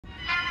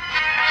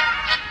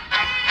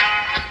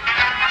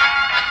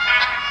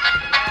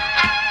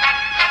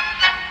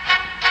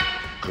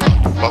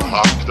vad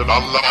takten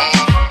alla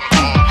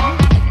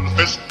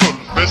Fullfest,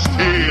 fullfest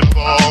hela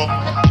dagen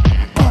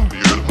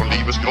Mjöl från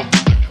livets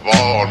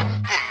grottekvarn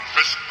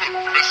Fullfest,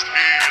 fullfest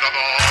hela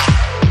dagen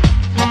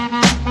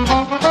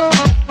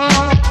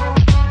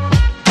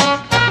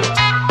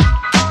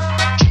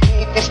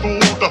Stort och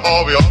stort, det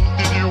har vi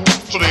alltid gjort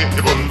Så det är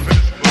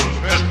fullfest,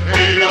 fullfest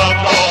hela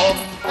dagen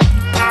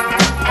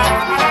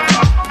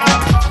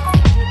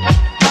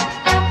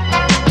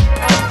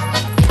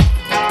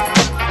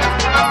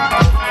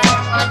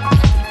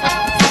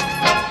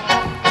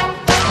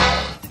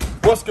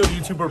What's good,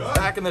 YouTube? We're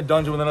back in the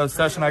dungeon with another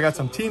session. I got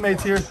some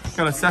teammates here.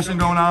 Got a session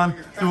going on.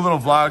 Do a little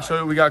vlog, show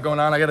you what we got going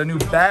on. I got a new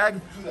bag.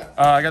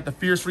 I got the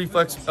Fierce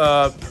Reflex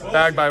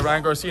bag by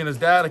Ryan Garcia and his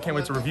dad. I can't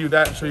wait to review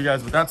that and show you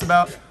guys what that's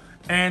about.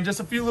 And just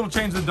a few little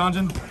changes to the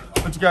dungeon.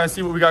 Let you guys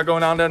see what we got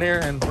going on down here,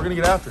 and we're gonna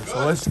get after it.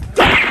 So let's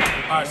go. All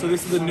right, so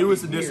this is the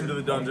newest addition to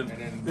the dungeon.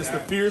 This is the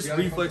Fierce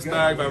Reflex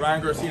bag by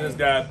Ryan Garcia and his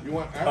dad.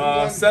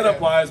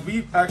 Setup-wise,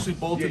 we actually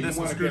bolted this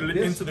and screwed it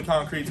into the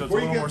concrete, so it's a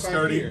little more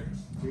sturdy.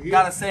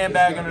 Got a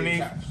sandbag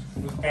underneath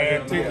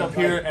and taped up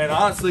here, and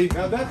honestly,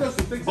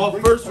 our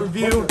first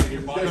review,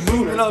 the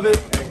movement of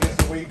it,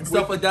 and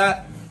stuff like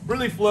that,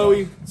 really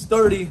flowy,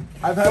 sturdy.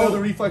 I've had other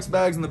Reflex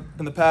bags in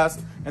the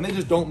past, and they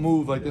just don't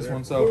move like this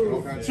one.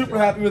 So super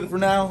happy with it for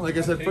now. Like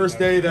I said, first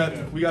day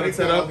that we got it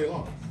set up,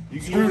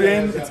 screwed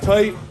in, it's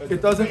tight,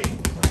 it doesn't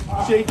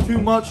shake too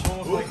much,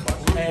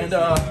 and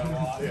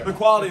the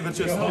quality of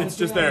it's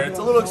just there. It's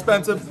a little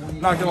expensive,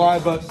 not gonna lie,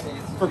 but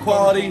for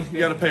quality, you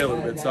gotta pay a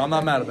little bit, so I'm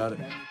not mad about it.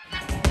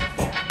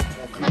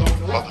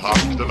 Vad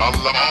takten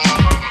alla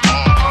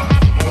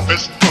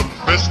Fullfest,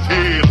 fullfest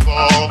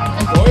hela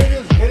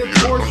dagen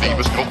Mjöl från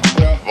livets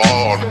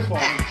grottekvarn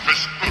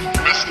Fullfest,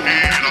 fullfest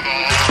hela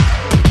dagen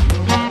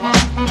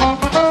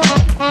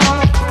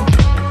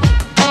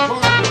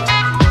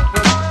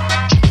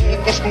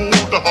Stort och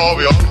stort, det har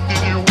vi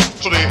alltid gjort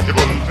Så det är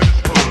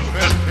fullfest,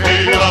 fullfest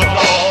hela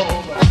dagen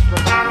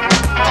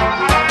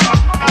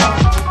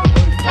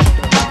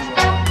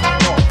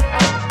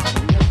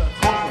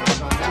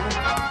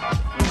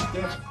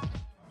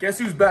Guess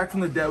who's back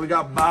from the dead? We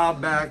got Bob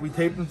back. We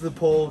taped him to the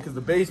pole because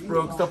the base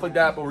broke, stuff like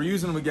that, but we're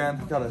using him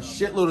again. Got a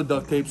shitload of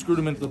duct tape, screwed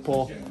him into the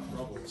pole.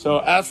 So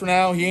as for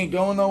now, he ain't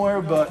going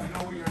nowhere, but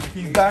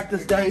he's back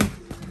this day.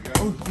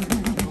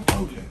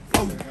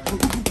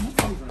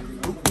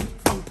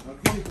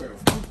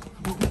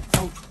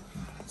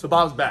 So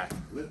Bob's back.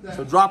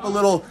 So drop a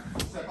little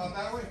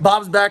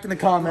Bob's back in the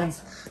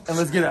comments, and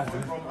let's get after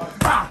it. All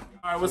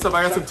right, what's up?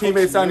 I got some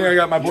teammates down here. I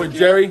got my boy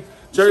Jerry.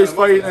 Jerry's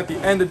fighting at the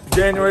end of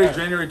January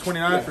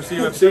 29th for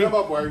CFC.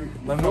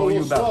 Let me know what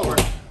you about.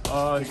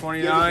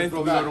 29th,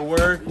 we go to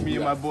work. Me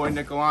and my boy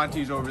Nick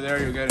Galante's over there.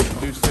 You'll get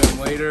introduced to him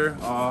later.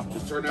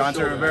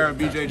 Dante Rivera and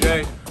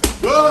BJJ.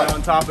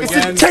 On top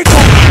again.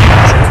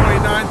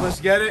 29th,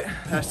 let's get it.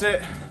 That's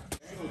it.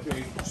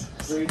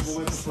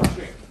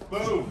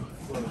 Boom!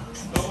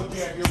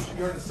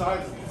 You're in the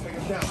side. Take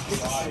it down.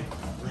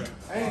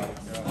 Angle.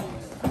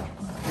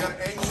 You gotta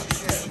angle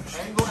again.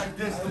 Angle and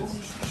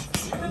distance.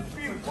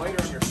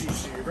 Lighter on your feet,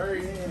 so you're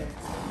very.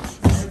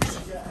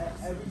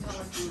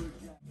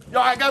 Yo,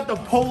 I got the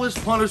Polish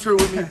Punisher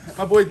with me.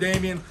 My boy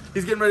Damien.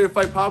 He's getting ready to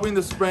fight probably in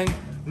the spring.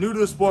 New to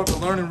the sport, but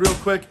learning real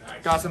quick.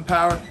 Got some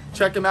power.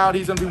 Check him out.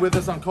 He's gonna be with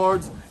us on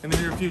cards in the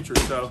near future.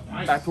 So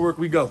back to work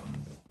we go.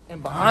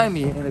 And behind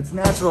me, in its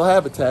natural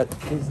habitat,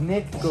 is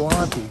Nick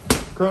Galante.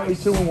 Currently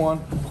 2-1.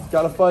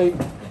 Got a fight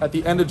at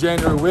the end of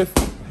January with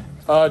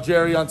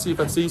Jerry on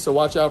CFC, so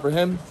watch out for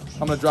him.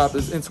 I'm gonna drop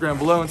his Instagram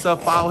below and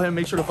stuff. Follow him.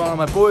 Make sure to follow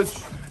my boys,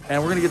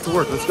 and we're gonna get to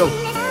work. Let's go.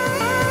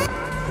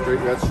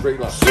 That's straight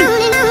line.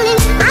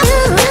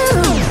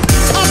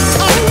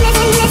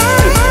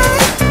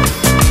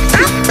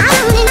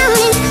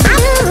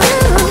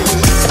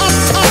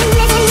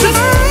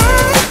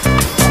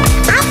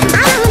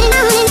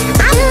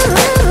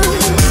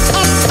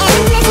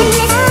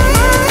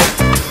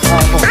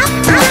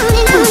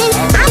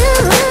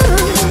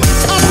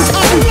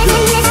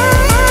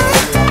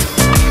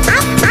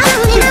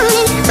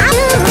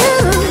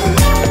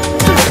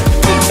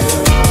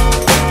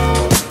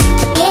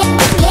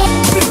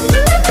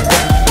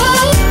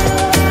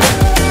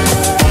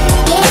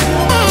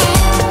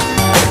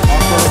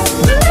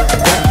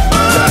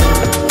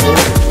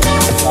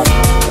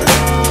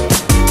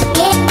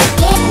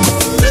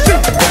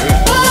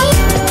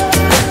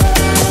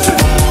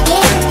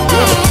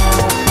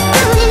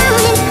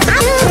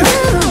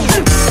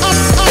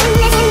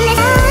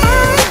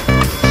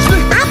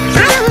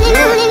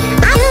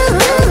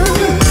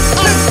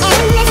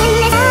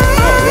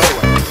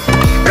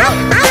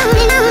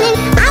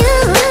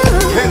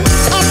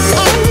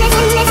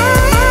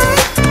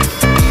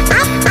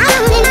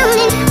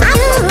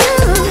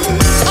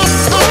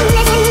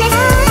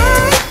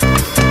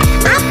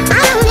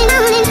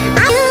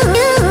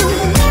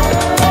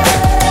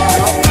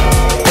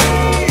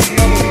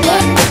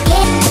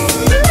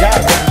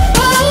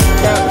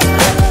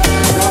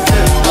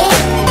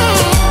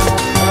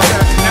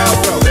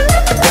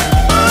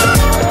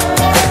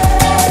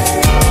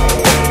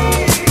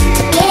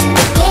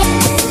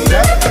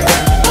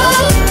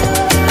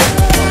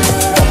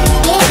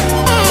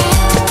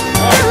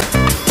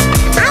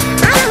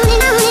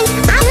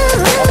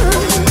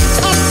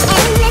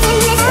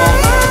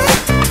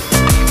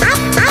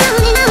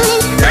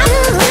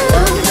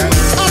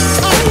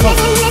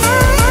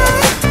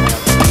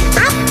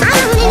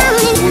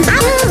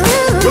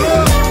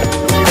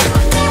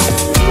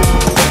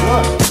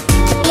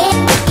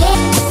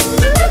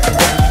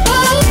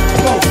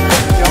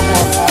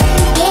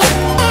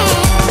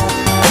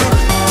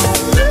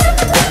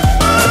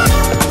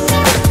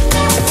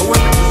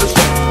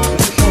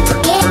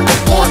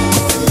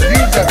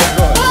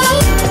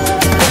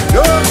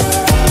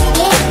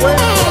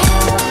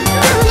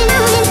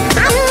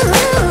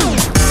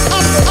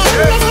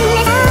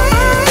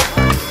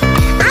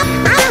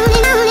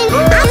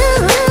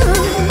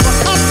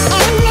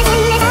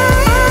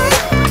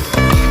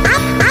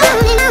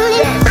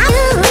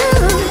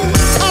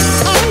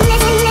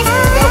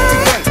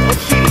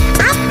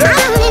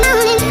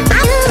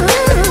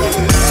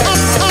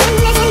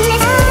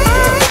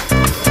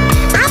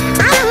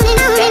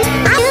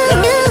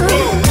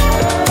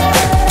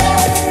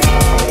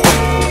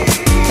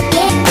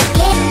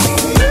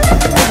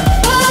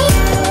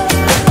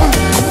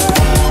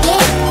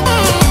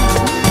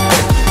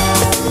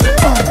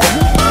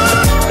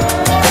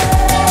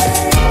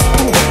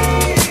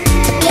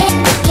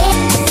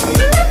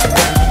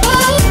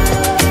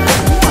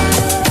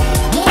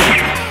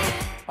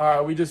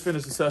 we just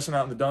finished the session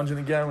out in the dungeon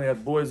again. We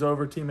had boys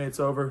over, teammates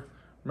over.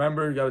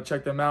 Remember, you got to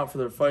check them out for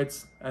their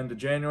fights end of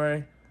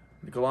January.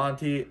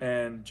 Nicolanti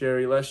and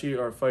Jerry Leshy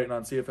are fighting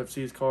on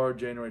CFFC's card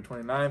January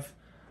 29th.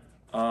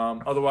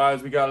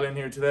 Otherwise, we got it in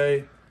here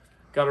today.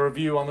 Got a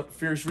review on the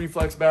Fierce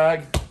Reflex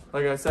bag.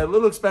 Like I said, a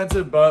little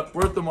expensive, but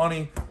worth the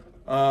money.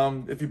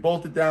 If you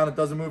bolt it down, it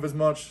doesn't move as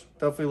much.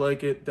 Definitely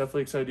like it.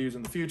 Definitely excited to use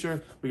in the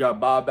future. We got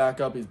Bob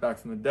back up. He's back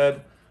from the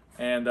dead.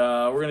 And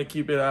we're going to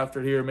keep it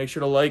after here. Make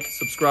sure to like,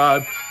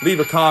 subscribe, leave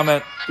a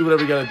comment, do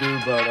whatever you got to do.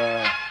 But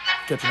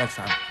catch you next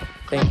time.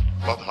 Thank you.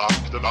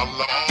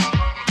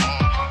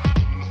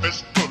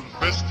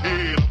 Fullfest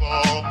hela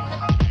dagen.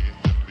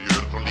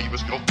 Mjöl från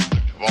livets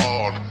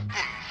grottekvarn.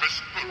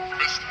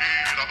 Fullfest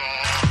hela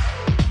dagen.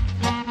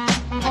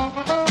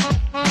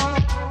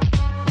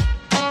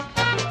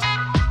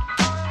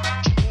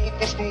 Stort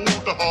på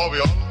stort, det har vi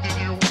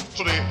alltid gjort.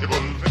 Så det är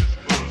fullfest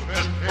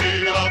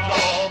hela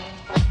dagen.